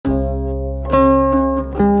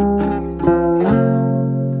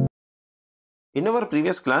In our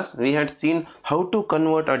previous class, we had seen how to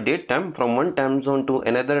convert a date time from one time zone to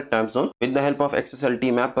another time zone with the help of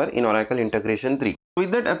XSLT mapper in Oracle Integration 3.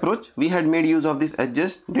 With that approach, we had made use of this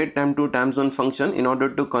adjust date time to time zone function in order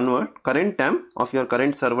to convert current time of your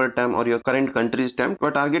current server time or your current country's time to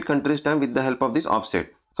a target country's time with the help of this offset.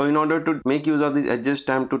 So in order to make use of this adjust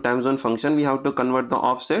time to time zone function, we have to convert the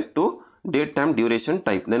offset to date time duration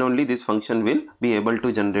type. Then only this function will be able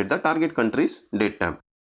to generate the target country's date time.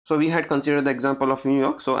 So we had considered the example of New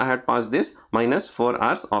York, so I had passed this minus 4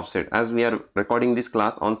 hours offset. As we are recording this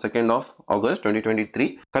class on 2nd of August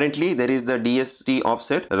 2023, currently there is the DST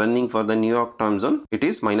offset running for the New York time zone. It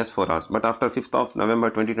is minus 4 hours, but after 5th of November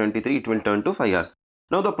 2023, it will turn to 5 hours.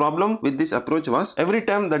 Now the problem with this approach was every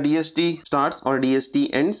time the DST starts or DST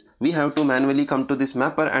ends, we have to manually come to this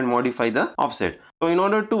mapper and modify the offset. So in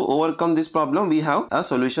order to overcome this problem, we have a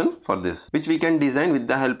solution for this, which we can design with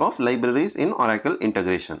the help of libraries in Oracle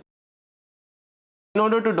integration. In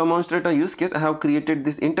order to demonstrate a use case, I have created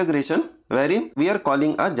this integration wherein we are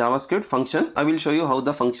calling a JavaScript function. I will show you how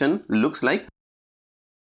the function looks like.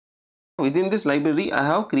 Within this library, I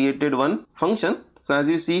have created one function. So as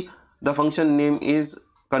you see, the function name is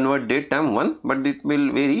convert date time 1, but it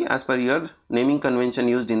will vary as per your naming convention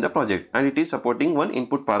used in the project, and it is supporting one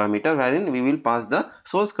input parameter wherein we will pass the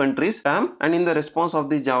source country's time, and in the response of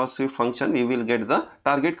this JavaScript function we will get the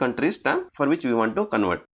target country's time for which we want to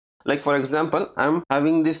convert. Like for example, I am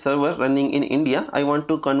having this server running in India. I want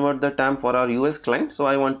to convert the time for our US client, so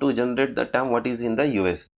I want to generate the time what is in the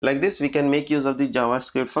US. Like this, we can make use of the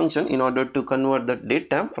JavaScript function in order to convert the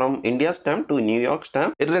date time from India's time to New York's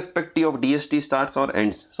time, irrespective of DST starts or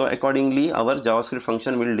ends. So accordingly, our JavaScript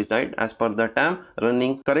function will decide as per the time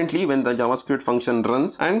running currently when the JavaScript function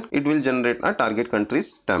runs, and it will generate a target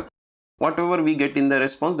country's time. Whatever we get in the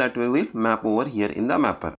response, that we will map over here in the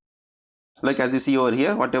mapper. Like as you see over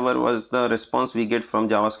here, whatever was the response we get from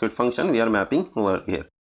JavaScript function, we are mapping over here.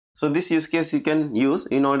 So this use case you can use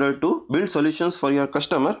in order to build solutions for your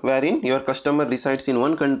customer, wherein your customer resides in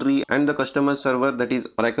one country and the customer server, that is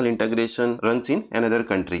Oracle integration, runs in another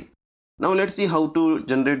country. Now let's see how to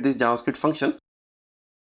generate this JavaScript function.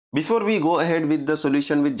 Before we go ahead with the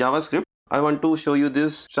solution with JavaScript, I want to show you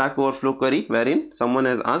this Stack Overflow query wherein someone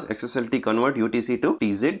has asked XSLT convert UTC to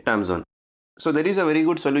TZ time zone. So there is a very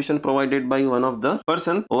good solution provided by one of the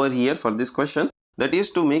person over here for this question, that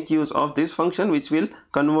is to make use of this function which will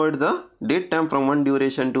convert the date time from one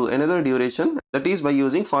duration to another duration, that is by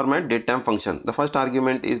using format-dateTime function. The first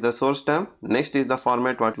argument is the source time, next is the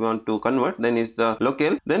format what we want to convert, then is the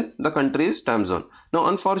locale, then the country's time zone. Now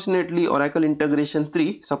unfortunately, Oracle Integration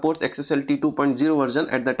 3 supports XSLT 2.0 version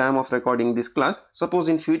at the time of recording this class. Suppose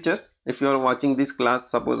in future, if you are watching this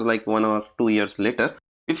class, suppose like 1 or 2 years later,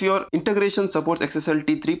 if your integration supports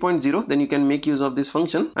XSLT 3.0, then you can make use of this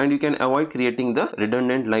function and you can avoid creating the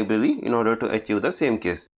redundant library in order to achieve the same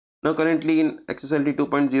case. Now currently in XSLT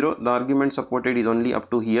 2.0, the argument supported is only up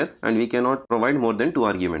to here and we cannot provide more than 2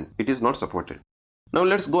 arguments. It is not supported. Now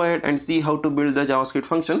let's go ahead and see how to build the JavaScript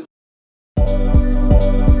function.